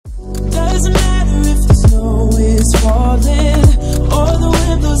doesn't matter if the snow is falling or the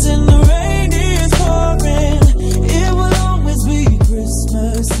wind blows and the rain is pouring. It will always be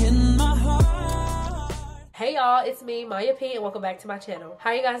Christmas in my heart. Hey y'all, it's me, 𝗪𝗶𝗫, and welcome back to my channel.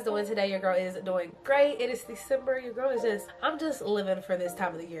 How you guys doing today? Your girl is doing great. It is December. Your girl is I'm just living for this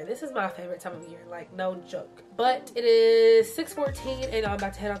time of the year. This is my favorite time of the year, like no joke. But it is 6:14 and I'm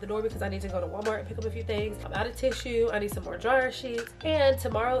about to head out the door because I need to go to Walmart and pick up a few things. I'm out of tissue. I need some more dryer sheets. And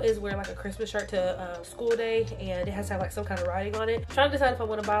tomorrow is wearing like a Christmas shirt to school day, and it has to have like some kind of writing on it. I'm trying to decide if I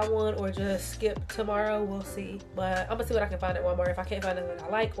want to buy one or just skip tomorrow. We'll see. But I'm gonna see what I can find at Walmart. If I can't find anything I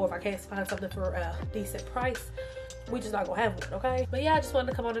like, or if I can't find something for a decent price, we just not gonna have one, okay? But yeah, I just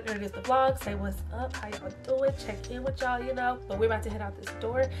wanted to come on and introduce the vlog, say what's up, how y'all doing, check in with y'all, you know. But we're about to head out this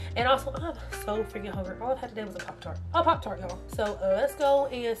door, and also I'm so freaking hungry. All I've had today was a Pop-Tart. A Pop-Tart, y'all. So let's go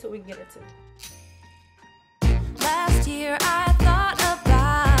and see what we can get into. Last year I thought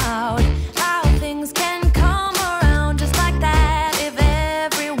about how things can come around just like that if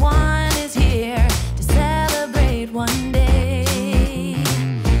everyone is here to celebrate one day.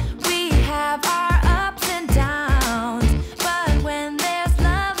 We have our ups and downs, but when there's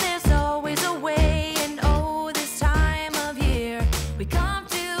love there's always a way. And oh, this time of year we come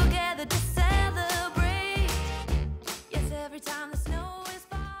together to celebrate. Yes, every time the snow is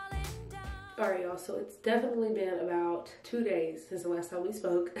falling down. Alright y'all, so it's definitely been about 2 days since the last time we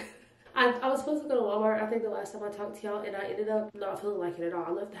spoke. I was supposed to go to Walmart, I think the last time I talked to y'all, and I ended up not feeling like it at all.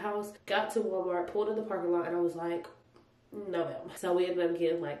 I left the house, got to Walmart, pulled in the parking lot, and I was like, no ma'am. So we ended up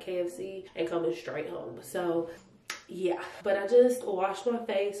getting like KFC and coming straight home. So yeah, but I just washed my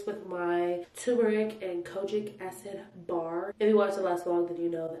face with my turmeric and kojic acid bar. If you watched the last vlog, then you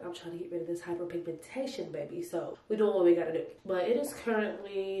know that I'm trying to get rid of this hyperpigmentation, baby. So we're doing what we gotta do. But it is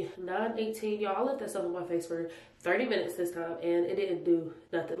currently 9:18. Y'all, I left that stuff on my face for 30 minutes this time, and it didn't do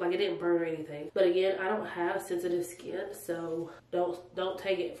nothing. Like, it didn't burn or anything. But again, I don't have sensitive skin, so don't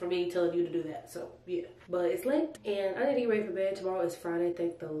take it from me telling you to do that. So yeah, but it's late and I need to get ready for bed. Tomorrow is Friday,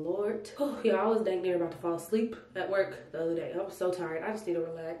 thank the Lord. Oh yeah, I was dang near about to fall asleep at work the other day. I'm so tired. I just need to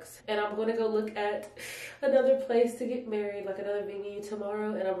relax. And I'm gonna go look at another place to get married, like another venue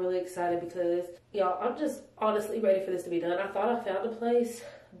tomorrow, and I'm really excited because y'all, I'm just honestly ready for this to be done. I thought I found a place,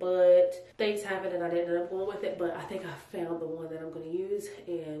 but things happened and I didn't end up going with it. But I think I found the one that I'm going to use,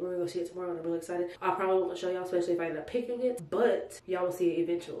 and we're going to go see it tomorrow, and I'm really excited. I probably won't show y'all, especially if I end up picking it, but y'all will see it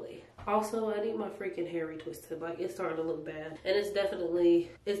eventually. Also, I need my freaking hair retwisted. Like, it's starting to look bad, and it's definitely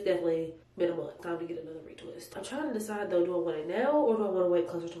been a month. Time to get another retwist. I'm trying to decide though, do I want it now or do I want to wait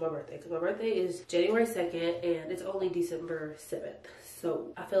closer to my birthday? Because my birthday is January 2nd and it's only December 7th.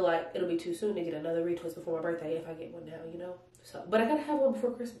 So I feel like it'll be too soon to get another retwist before my birthday if I get one now, you know? So, but I gotta have one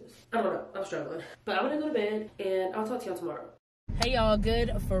before Christmas. I don't know, I'm struggling. But I'm gonna go to bed and I'll talk to y'all tomorrow. Hey y'all,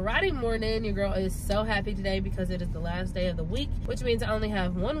 good Friday morning. Your girl is so happy today because it is the last day of the week, which means I only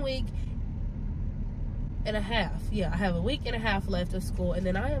have 1 week and a half. Yeah, I have a week and a half left of school, and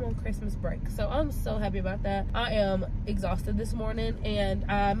then I am on Christmas break. So I'm so happy about that. I am exhausted this morning, and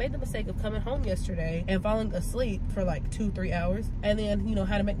I made the mistake of coming home yesterday and falling asleep for like 2-3 hours, and then, you know,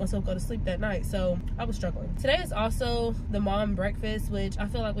 had to make myself go to sleep that night. So I was struggling. Today is also the mom breakfast, which I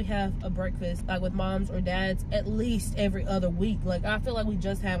feel like we have a breakfast like with moms or dads at least every other week. Like, I feel like we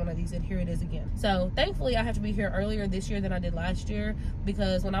just had one of these, and here it is again. So thankfully I have to be here earlier this year than I did last year,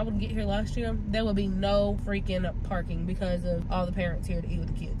 because when I would get here last year, there would be no freaking parking because of all the parents here to eat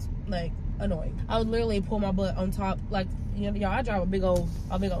with the kids. Like, annoying. I would literally pull my butt on top, like, you know, y'all, I drive a big old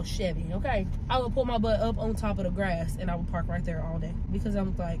Chevy, okay? I would pull my butt up on top of the grass and I would park right there all day because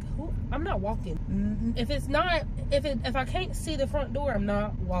I'm like, I'm not walking. If I can't see the front door, I'm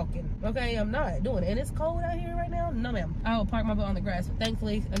not walking, okay? I'm not doing it. And it's cold out here right now. No ma'am. I will park my butt on the grass. But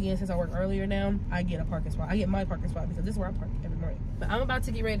thankfully, again, since I work earlier now, I get a parking spot. I get my parking spot because this is where I park every morning. But I'm about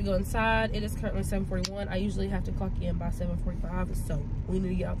to get ready to go inside. It is currently 7:41. I usually have to clock in by 7:45, so we need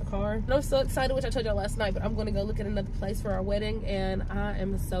to get out the car. And I'm so excited, which I told y'all last night, but I'm going to go look at another place for our wedding, and I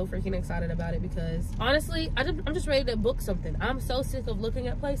am so freaking excited about it because honestly, I'm just ready to book something. I'm so sick of looking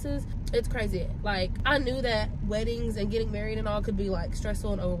at places. It's crazy. Like, I knew that weddings and getting married and all could be like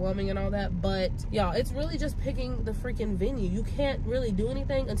stressful and overwhelming and all that, but y'all, it's really just picking the freaking venue. You can't really do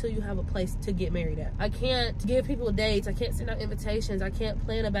anything until you have a place to get married at. I can't give people dates. I can't send out invitations. I can't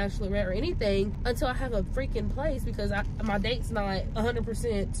plan a bachelorette or anything until I have a freaking place, because my date's not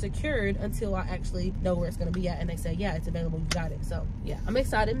 100% secured until I actually know where it's going to be at, and they say, yeah, it's available, you got it. So yeah, I'm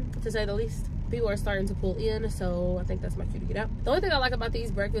excited to say the least. People are starting to pull in, so I think that's my cue to get out. The only thing I like about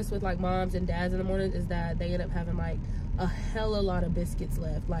these breakfasts with like moms and dads in the morning is that they end up having like a hella lot of biscuits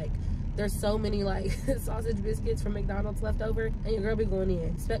left. Like, there's so many like sausage biscuits from McDonald's left over, and your girl be going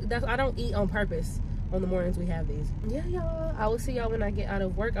in. I don't eat on purpose on the mornings we have these. Yeah, y'all, I will see y'all when I get out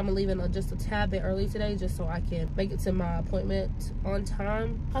of work. I'm leaving just a tad bit early today just so I can make it to my appointment on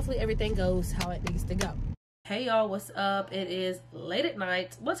time. Hopefully everything goes how it needs to go. Hey y'all, what's up? It is late at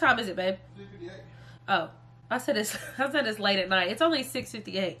night. What time is it, babe? 6:58. Oh, I said it's late at night. It's only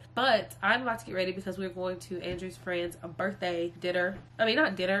 6:58, but I'm about to get ready because we're going to Andrew's friend's birthday dinner. I mean,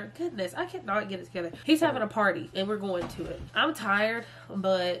 not dinner. Goodness, I cannot get it together. He's having a party and we're going to it. I'm tired,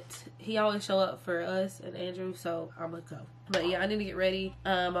 but he always show up for us and Andrew, so I'm gonna go. But yeah, I need to get ready.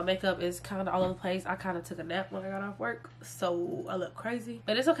 My makeup is kind of all over the place. I kind of took a nap when I got off work, so I look crazy.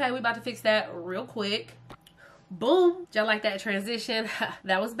 But it's okay. We about to fix that real quick. Boom. Y'all like that transition?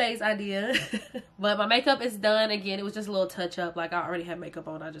 That was Bae's idea. But my makeup is done. Again, it was just a little touch up. Like, I already had makeup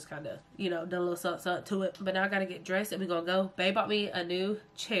on. I just kind of, you know, done a little something to it. But now I gotta get dressed and we're gonna go. Bae bought me a new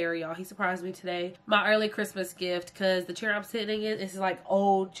chair, y'all. He surprised me today. My early Christmas gift, because the chair I'm sitting in is like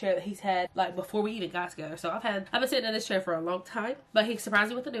old chair that he's had like before we even got together. So I've been sitting in this chair for a long time. But he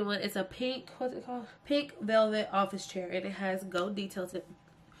surprised me with a new one. It's a pink, what's it called? Pink velvet office chair, and it has gold details in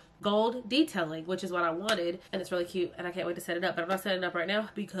gold detailing, which is what I wanted, and it's really cute and I can't wait to set it up. But I'm not setting it up right now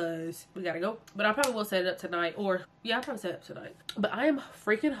because we gotta go. But I probably will set it up tonight, or yeah, I'll probably set it up tonight. But I am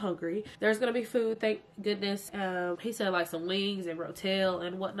freaking hungry. There's gonna be food, thank goodness. He said like some wings and rotel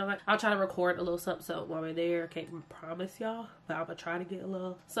and whatnot. I'll try to record a little something while we're there. I can't promise y'all, but I'm gonna try to get a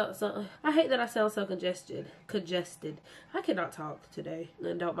little something. I hate that I sound so congested. I cannot talk today,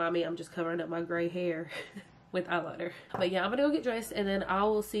 and don't mind me, I'm just covering up my gray hair with eyeliner. But yeah, I'm gonna go get dressed and then I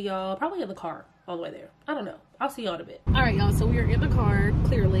will see y'all probably in the car all the way there. I don't know. I'll see y'all in a bit. All right, y'all, so we are in the car,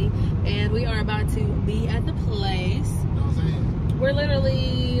 clearly, and we are about to be at the place. We're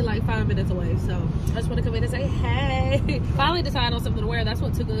literally like 5 minutes away, so I just want to come in and say hey. Finally decided on something to wear. That's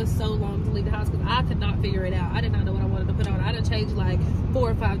what took us so long to leave the house, because I could not figure it out. I did not know what I wanted to put on. I done changed like 4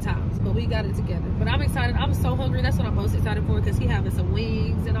 or 5 times, but we got it together. But I'm excited. I'm so hungry. That's what I'm most excited for, because he having some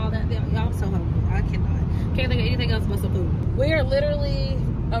wings and all that. Y'all, I'm so hungry. I can't think of anything else but some food. We are literally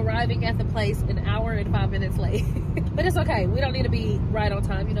arriving at the place an hour and 5 minutes late. But it's okay. We don't need to be right on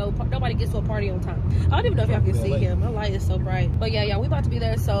time. You know, nobody gets to a party on time. I don't even know if y'all can see him. My light is so bright. But yeah, we about to be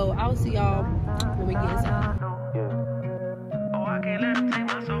there. So I'll see y'all when we get inside. Oh, I can't let him take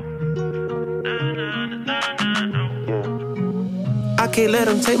my soul. I can't let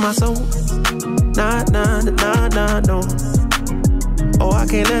him take my soul. Nah, nah, nah, nah, no. Oh, I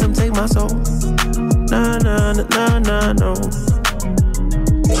can't let him take my soul. Nah, nah, nah, nah, no.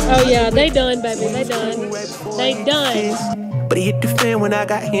 Oh yeah, they done, baby. They done. They done. But it hit the fan when I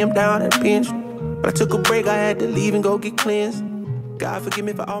got him down at the bench. But I took a break, I had to leave and go get cleansed. God forgive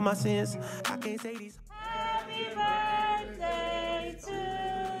me for all my sins. I can't say these. Happy birthday to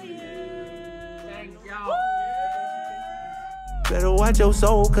you. Thank y'all. Better watch your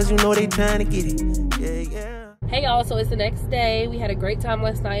soul, cause you know they trying to get it. Yeah, yeah. Hey y'all, so it's the next day. We had a great time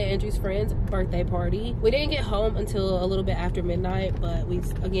last night at Andrew's friend's birthday party. We didn't get home until a little bit after midnight, but we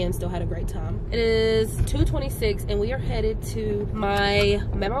again still had a great time. It is 2:26 and we are headed to my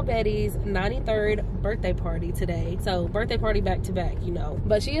Mammow Betty's 93rd birthday party today. So birthday party back to back, you know.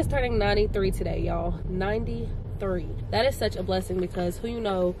 But she is turning 93 today, y'all. 93. That is such a blessing, because who you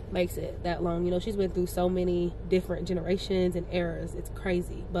know makes it that long. You know, she's been through so many different generations and eras. It's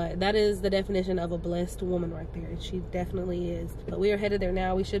crazy, but that is the definition of a blessed woman right there. She definitely is. But we are headed there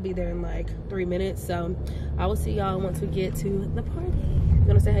now. We should be there in like 3 minutes, so I will see y'all once we get to the party. You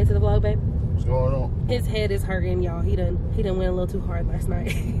gonna say hey to the vlog, babe? What's going on? His head is hurting, y'all. He done went a little too hard last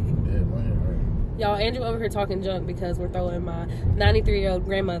night. Yeah, my head hurt. Y'all, Andrew over here talking junk because we're throwing my 93-year-old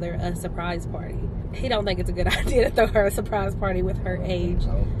grandmother a surprise party. He don't think it's a good idea to throw her a surprise party with her age. I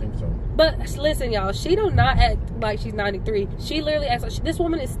don't think so. But listen, y'all, she do not act like she's 93. She literally acts like this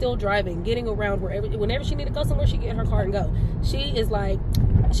woman is still driving, getting around whenever she need to go somewhere, she get in her car and go. She is like,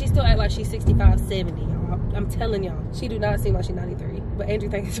 she still act like she's 65, 70, y'all. I'm telling y'all, she do not seem like she's 93. But Andrew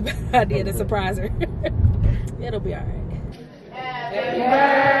thinks it's a bad idea to surprise her. It'll be all right. Happy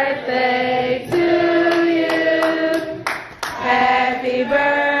birthday to you. Happy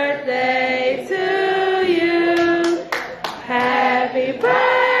birthday to you. Happy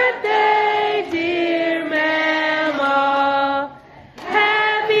birthday, dear Mammow.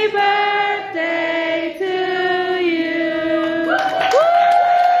 Happy birthday to you. Woo!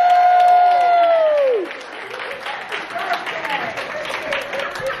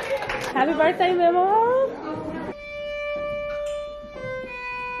 Happy birthday, Mammow.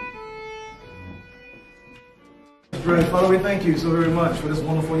 pray. Father, we thank you so very much for this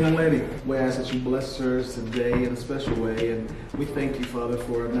wonderful young lady. We ask that you bless her today in a special way. And we thank you, Father,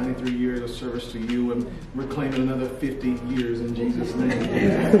 for 93 years of service to you, and we're claiming another 50 years in Jesus'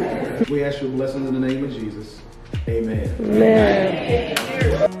 name. We ask your blessings in the name of Jesus. Amen. Amen.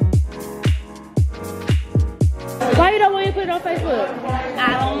 Why you don't want to put it on Facebook?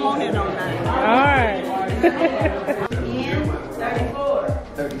 I don't want it on that. All right.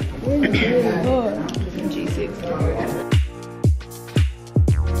 34. G6.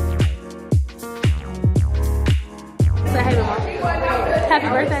 Say hey, Mama. Happy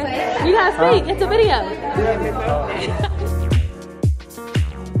birthday. You gotta speak. It's a video.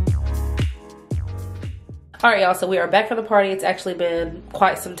 Alright y'all, so we are back from the party. It's actually been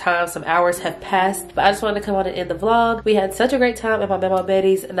quite some time. Some hours have passed. But I just wanted to come on and end the vlog. We had such a great time at my Mammow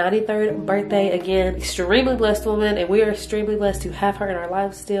Betty's 93rd birthday. Again, extremely blessed woman, and we are extremely blessed to have her in our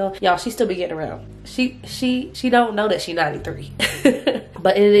lives still. Y'all, she still be getting around. She don't know that she's 93.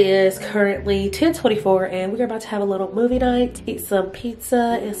 But it is currently 10:24 and we're about to have a little movie night, eat some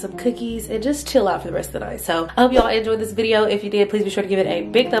pizza and some cookies, and just chill out for the rest of the night. So I hope y'all enjoyed this video. If you did, please be sure to give it a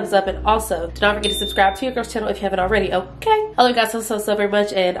big thumbs up, and also do not forget to subscribe to your girl's channel if you haven't already. Okay, I love you guys so very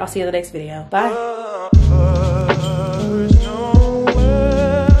much, and I'll see you in the next video. Bye.